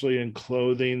 especially in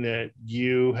clothing, that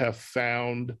you have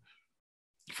found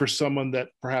for someone that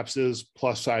perhaps is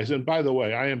plus size? And by the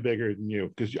way, I am bigger than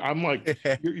you, because I'm like,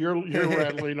 you're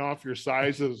rattling off your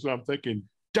sizes. I'm thinking,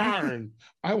 darn,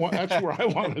 that's where I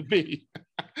want to be.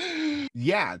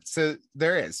 Yeah, so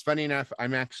there is. Funny enough,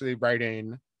 I'm actually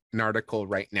writing an article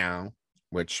right now,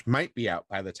 which might be out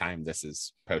by the time this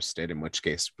is posted, in which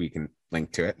case we can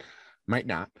link to it. Might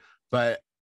not, but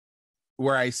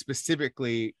where I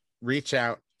specifically reach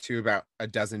out to about a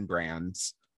dozen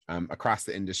brands across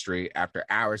the industry after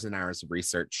hours and hours of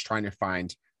research, trying to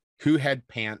find who had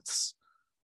pants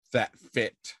that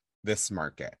fit this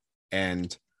market.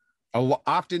 And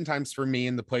oftentimes for me,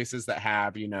 in the places that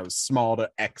have, you know, small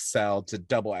to XL to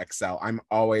double XL, I'm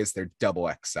always their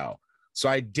double XL. So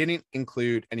I didn't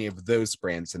include any of those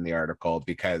brands in the article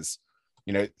because,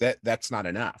 you know, that's not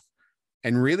enough.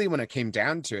 And really, when it came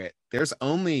down to it, there's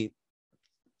only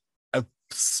a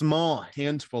small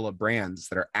handful of brands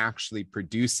that are actually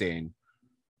producing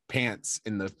pants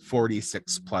in the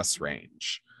 46 plus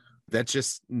range. That's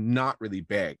just not really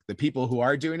big. The people who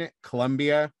are doing it,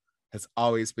 Columbia has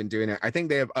always been doing it. I think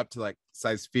they have up to like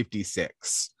size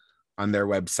 56 on their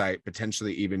website,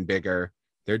 potentially even bigger.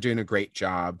 They're doing a great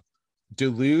job.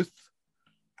 Duluth,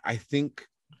 I think,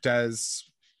 does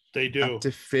they do up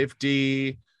to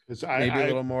 50, maybe a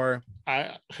little more.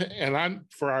 I'm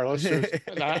for our listeners,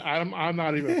 I'm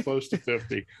not even close to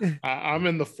 50. I'm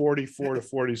in the 44 to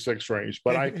 46 range,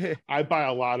 but I buy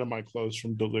a lot of my clothes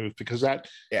from Duluth because that,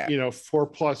 you know, for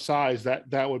plus size,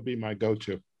 that would be my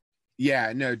go-to.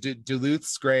 Yeah, no,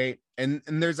 Duluth's great. And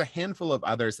there's a handful of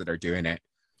others that are doing it.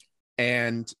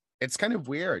 And it's kind of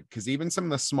weird because even some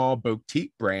of the small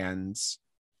boutique brands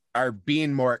are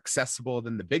being more accessible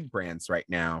than the big brands right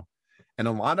now. And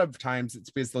a lot of times it's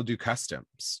because they'll do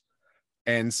customs.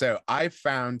 And so I've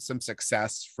found some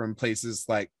success from places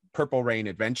like Purple Rain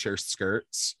Adventure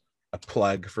Skirts, a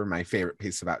plug for my favorite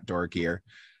piece of outdoor gear,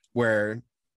 where,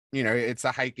 you know, it's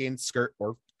a hiking skirt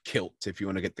or kilt if you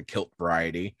want to get the kilt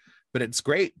variety. But it's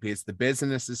great because the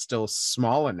business is still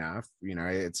small enough, you know,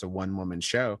 it's a one-woman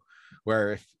show,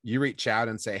 where if you reach out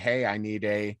and say, hey, I need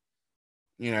a,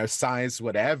 you know, size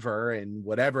whatever and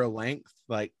whatever length,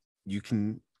 like, you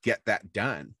can get that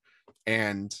done.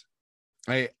 And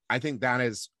I think that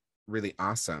is really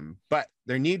awesome. But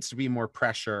there needs to be more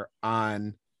pressure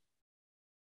on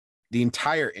the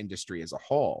entire industry as a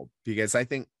whole, because I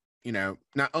think, you know,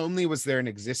 not only was there an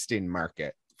existing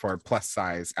market for plus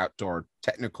size outdoor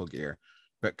technical gear,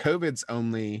 but COVID's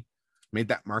only made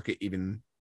that market even,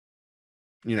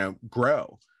 you know,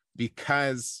 grow,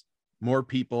 because more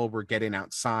people were getting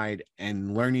outside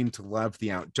and learning to love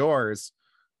the outdoors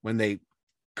when they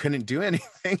couldn't do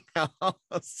anything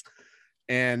else.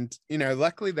 And, you know,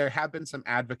 luckily there have been some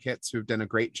advocates who've done a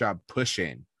great job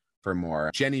pushing for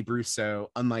more. Jenny Brusso,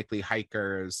 Unlikely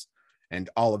Hikers, and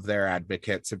all of their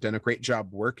advocates have done a great job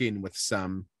working with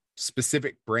some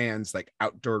specific brands like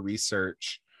Outdoor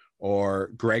Research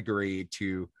or Gregory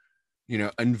to, you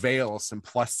know, unveil some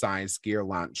plus size gear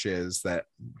launches that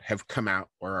have come out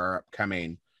or are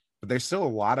upcoming. But there's still a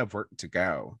lot of work to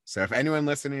go. So if anyone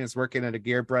listening is working at a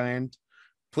gear brand,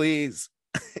 please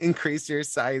increase your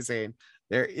sizing.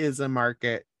 There is a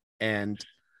market, and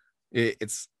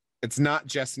it's not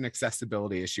just an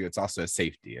accessibility issue, it's also a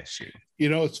safety issue. You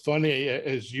know, it's funny,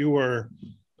 as you were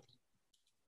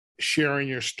sharing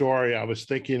your story, I was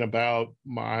thinking about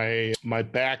my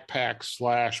backpack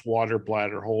 / water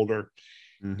bladder holder.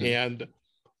 Mm-hmm. And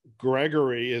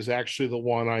Gregory is actually the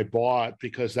one I bought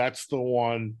because that's the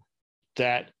one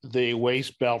that the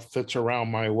waist belt fits around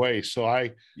my waist. So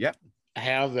I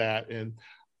have that. And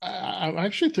I'm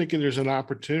actually thinking there's an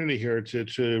opportunity here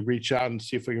to reach out and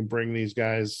see if we can bring these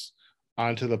guys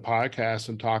onto the podcast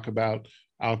and talk about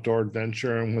outdoor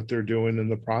adventure and what they're doing in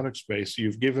the product space.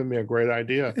 You've given me a great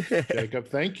idea, Jacob.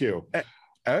 Thank you.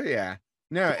 Oh yeah.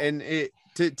 No, and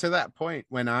to that point,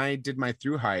 when I did my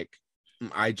thru hike,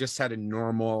 I just had a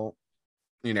normal,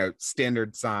 you know,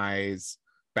 standard size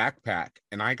backpack,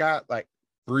 and I got like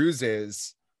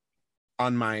bruises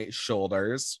on my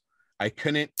shoulders. I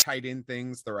couldn't tighten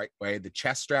things the right way. The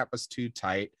chest strap was too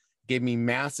tight, gave me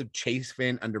massive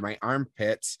chafing under my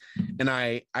armpits, and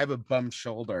I have a bum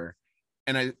shoulder.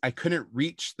 and I couldn't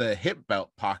reach the hip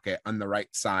belt pocket on the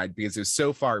right side because it was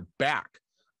so far back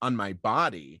on my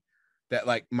body that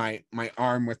like my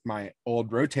arm with my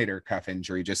old rotator cuff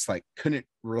injury just like couldn't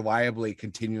reliably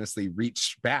continuously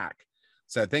reach back.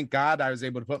 So thank God I was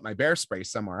able to put my bear spray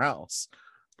somewhere else.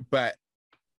 But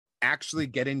actually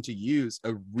getting to use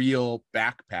a real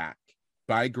backpack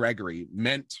by Gregory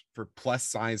meant for plus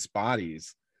size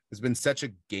bodies has been such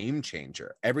a game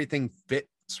changer. Everything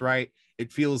fits right.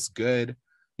 It feels good.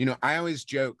 You know, I always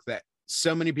joke that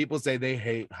so many people say they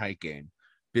hate hiking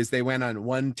because they went on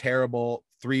one terrible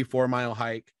 3-4 mile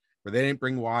hike where they didn't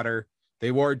bring water.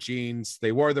 They wore jeans.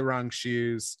 They wore the wrong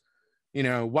shoes. You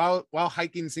know, while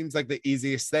hiking seems like the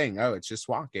easiest thing. Oh, it's just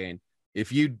walking.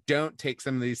 If you don't take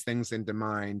some of these things into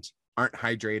mind, aren't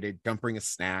hydrated, don't bring a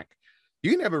snack,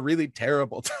 you can have a really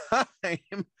terrible time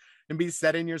and be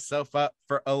setting yourself up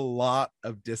for a lot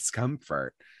of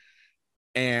discomfort.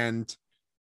 And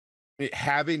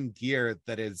having gear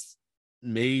that is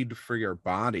made for your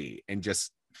body and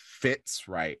just fits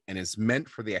right and is meant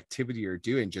for the activity you're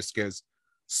doing just goes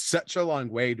such a long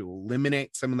way to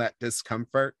eliminate some of that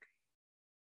discomfort,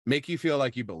 make you feel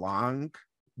like you belong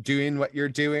doing what you're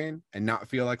doing and not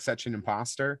feel like such an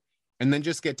imposter, and then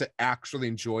just get to actually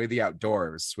enjoy the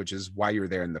outdoors, which is why you're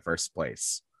there in the first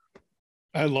place.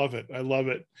 I love it. I love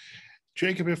it.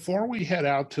 Jacob, before we head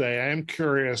out today, I am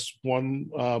curious, one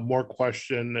more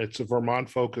question. It's a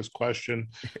Vermont-focused question.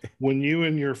 When you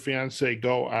and your fiance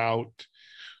go out,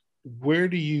 where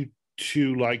do you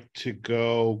two like to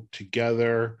go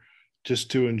together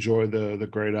just to enjoy the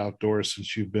great outdoors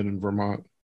since you've been in Vermont?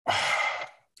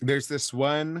 There's this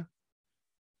one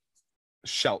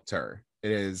shelter. It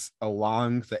is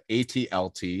along the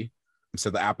ATLT,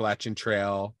 so the Appalachian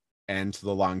Trail and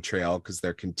the Long Trail, because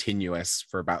they're continuous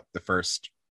for about the first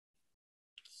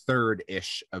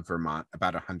third-ish of Vermont,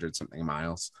 about 100-something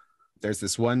miles. There's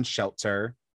this one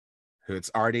shelter who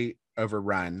it's already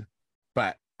overrun,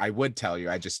 but I would tell you,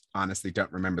 I just honestly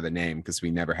don't remember the name because we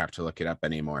never have to look it up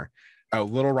anymore. Oh,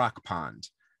 Little Rock Pond.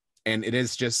 And it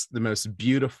is just the most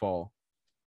beautiful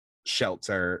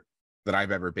shelter that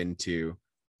I've ever been to.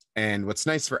 And what's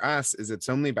nice for us is it's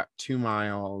only about 2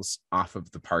 miles off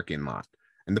of the parking lot.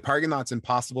 And the parking lot's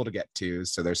impossible to get to.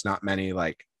 So there's not many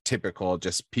like typical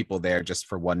just people there just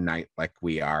for one night like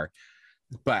we are.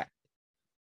 But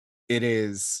it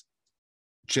is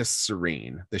just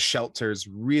serene. The shelter's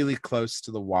really close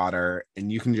to the water,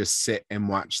 and you can just sit and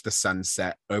watch the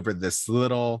sunset over this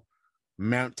little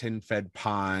mountain-fed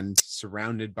pond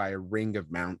surrounded by a ring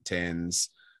of mountains.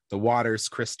 The water's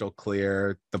crystal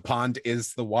clear. The pond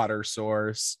is the water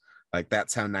source. Like,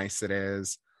 that's how nice it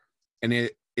is. And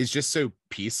it is just so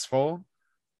peaceful.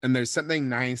 And there's something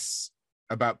nice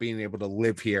about being able to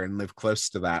live here and live close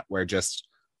to that, where just,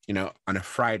 you know, on a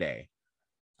Friday,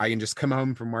 I can just come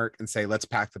home from work and say, let's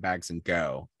pack the bags and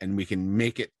go. And we can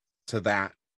make it to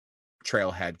that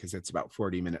trailhead because it's about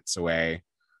 40 minutes away,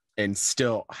 and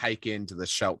still hike into the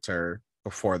shelter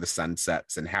before the sun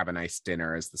sets and have a nice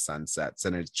dinner as the sun sets.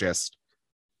 And it's just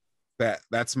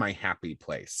that's my happy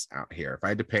place out here. If I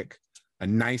had to pick a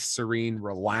nice, serene,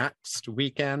 relaxed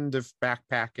weekend of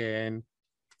backpacking,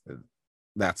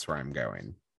 that's where I'm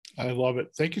going. I love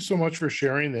it. Thank you so much for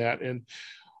sharing that. And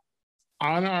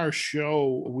on our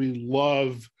show, we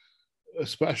love,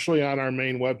 especially on our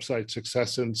main website,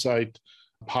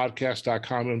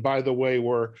 successinsightpodcast.com. And by the way,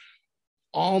 we're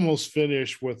almost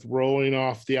finished with rolling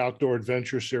off the Outdoor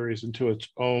Adventure series into its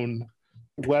own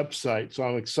website. So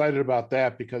I'm excited about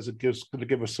that because it's going to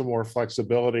give us some more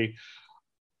flexibility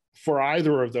for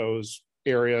either of those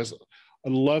areas.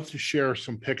 I'd love to share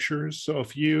some pictures. So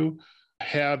if you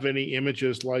have any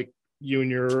images like you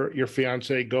and your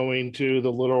fiance going to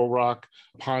the Little Rock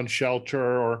Pond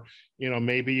shelter, or, you know,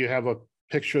 maybe you have a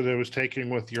picture that was taken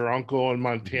with your uncle in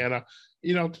Montana,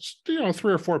 just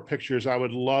 3 or 4 pictures. I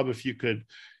would love if you could,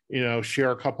 share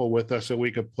a couple with us that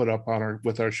we could put up on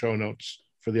our show notes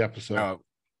for the episode. Oh,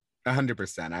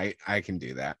 100%. I can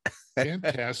do that.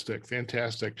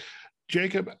 Fantastic.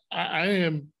 Jacob, I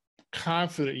am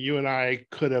confident you and I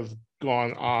could have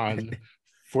gone on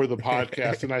for the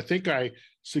podcast. And I think I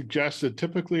suggested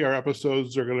typically our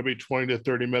episodes are going to be 20 to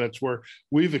 30 minutes, where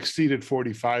we've exceeded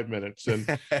 45 minutes.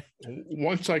 And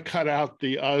once I cut out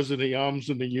the uhs and the ums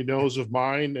and the you knows of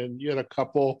mine, and you had a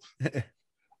couple,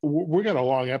 we got a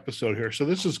long episode here. So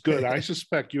this is good. I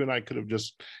suspect you and I could have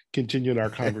just continued our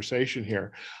conversation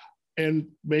here. And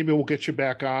maybe we'll get you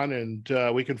back on and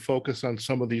we can focus on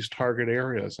some of these target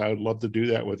areas. I would love to do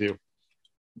that with you.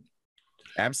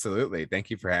 Absolutely. Thank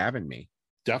you for having me.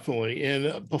 Definitely.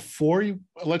 And before you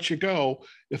let you go,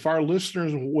 if our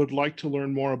listeners would like to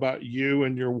learn more about you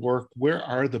and your work, where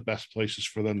are the best places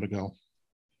for them to go?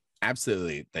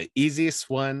 Absolutely. The easiest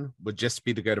one would just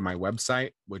be to go to my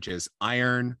website, which is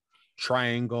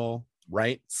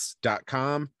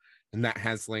irontrianglewrites.com. And that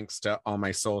has links to all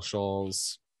my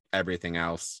socials, everything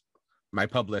else, my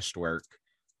published work.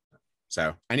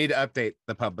 So I need to update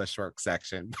the published work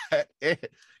section, but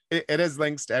it has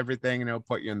links to everything and it'll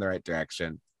put you in the right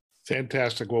direction.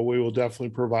 Fantastic. Well, we will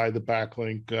definitely provide the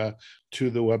backlink to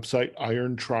the website,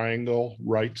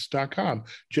 irontrianglewrites.com.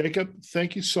 Jacob,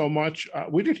 thank you so much.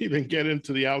 We didn't even get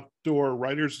into the Outdoor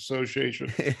Writers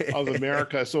Association of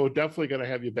America, so we're definitely going to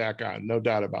have you back on, no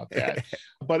doubt about that.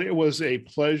 But it was a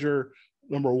pleasure,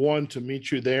 number one, to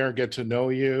meet you there, get to know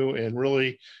you, and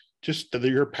really just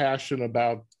your passion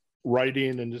about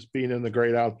writing and just being in the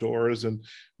great outdoors and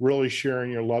really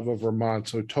sharing your love of Vermont.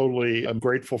 So totally, I'm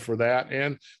grateful for that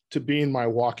and to being my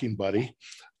walking buddy.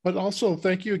 But also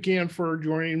thank you again for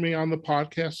joining me on the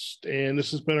podcast. And this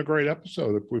has been a great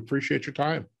episode. We appreciate your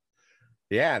time.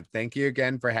 Yeah, thank you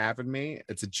again for having me.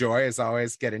 It's a joy as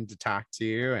always getting to talk to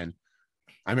you, and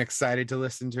I'm excited to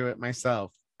listen to it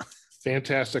myself.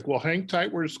 Fantastic. Well, hang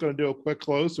tight. We're just going to do a quick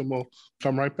close and we'll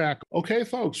come right back. Okay,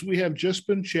 folks, we have just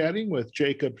been chatting with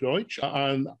Jacob Deutsch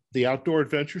on the Outdoor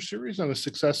Adventure Series on the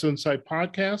Success Insight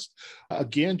podcast.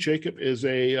 Again, Jacob is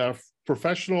a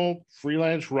professional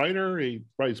freelance writer. He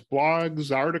writes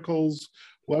blogs, articles,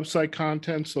 website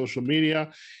content, social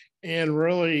media, and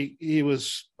really he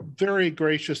was very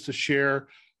gracious to share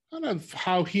kind of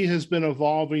how he has been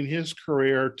evolving his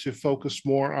career to focus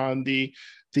more on the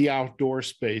outdoor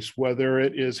space, whether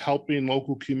it is helping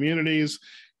local communities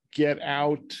get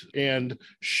out and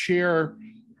share,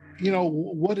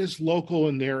 what is local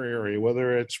in their area,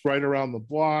 whether it's right around the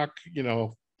block,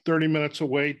 30 minutes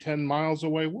away, 10 miles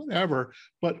away, whatever.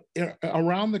 But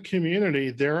around the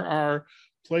community, there are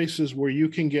places where you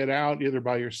can get out either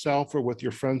by yourself or with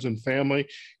your friends and family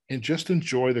and just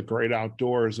enjoy the great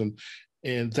outdoors. And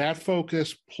that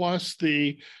focus plus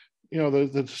the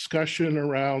discussion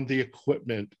around the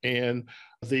equipment and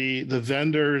the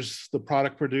vendors, the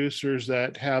product producers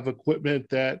that have equipment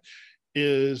that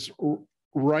is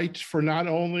right for not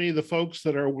only the folks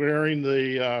that are wearing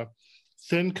the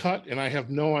thin cut, and I have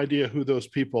no idea who those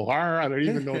people are. I don't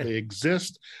even know they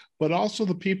exist, but also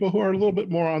the people who are a little bit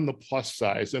more on the plus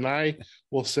size. And I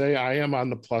will say I am on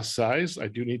the plus size. I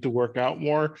do need to work out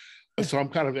more. So I'm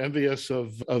kind of envious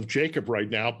of Jacob right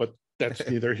now, but that's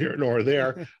neither here nor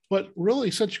there. But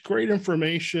really such great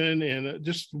information, and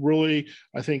just really,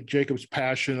 I think Jacob's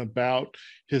passion about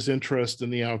his interest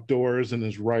in the outdoors and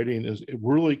his writing it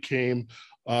really came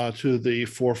to the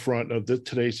forefront of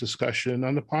today's discussion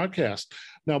on the podcast.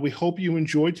 Now, we hope you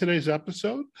enjoyed today's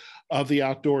episode of the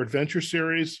Outdoor Adventure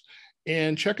Series.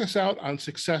 And check us out on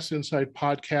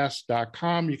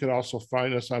successinsightpodcast.com. You can also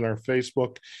find us on our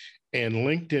Facebook and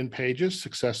LinkedIn pages,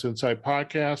 Success Insight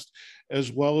Podcast, as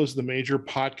well as the major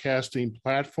podcasting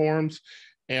platforms,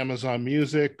 Amazon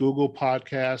Music, Google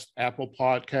Podcast, Apple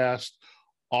Podcast,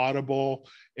 Audible,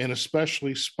 and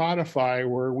especially Spotify,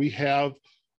 where we have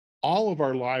all of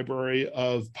our library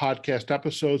of podcast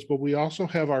episodes, but we also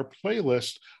have our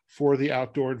playlist for the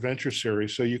Outdoor Adventure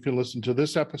Series. So you can listen to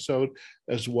this episode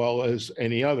as well as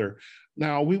any other.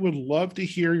 Now, we would love to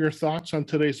hear your thoughts on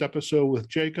today's episode with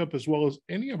Jacob, as well as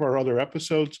any of our other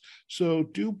episodes. So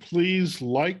do please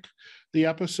like the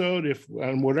episode if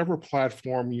on whatever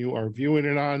platform you are viewing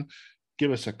it on.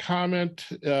 Give us a comment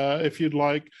if you'd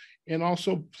like. And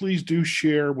also, please do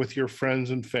share with your friends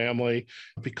and family,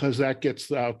 because that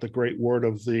gets out the great word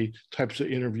of the types of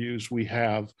interviews we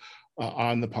have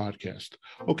on the podcast.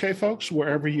 Okay, folks,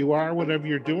 wherever you are, whatever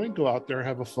you're doing, go out there,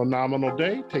 have a phenomenal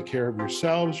day. Take care of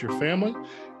yourselves, your family,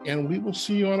 and we will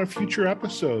see you on a future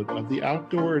episode of the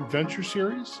Outdoor Adventure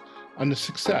Series on the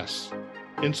Success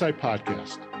Insight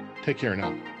Podcast. Take care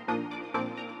now.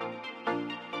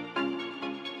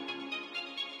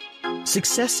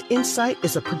 Success Insight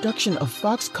is a production of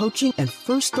Fox Coaching and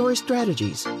First Story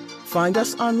Strategies. Find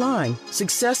us online,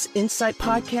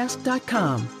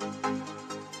 successinsightpodcast.com.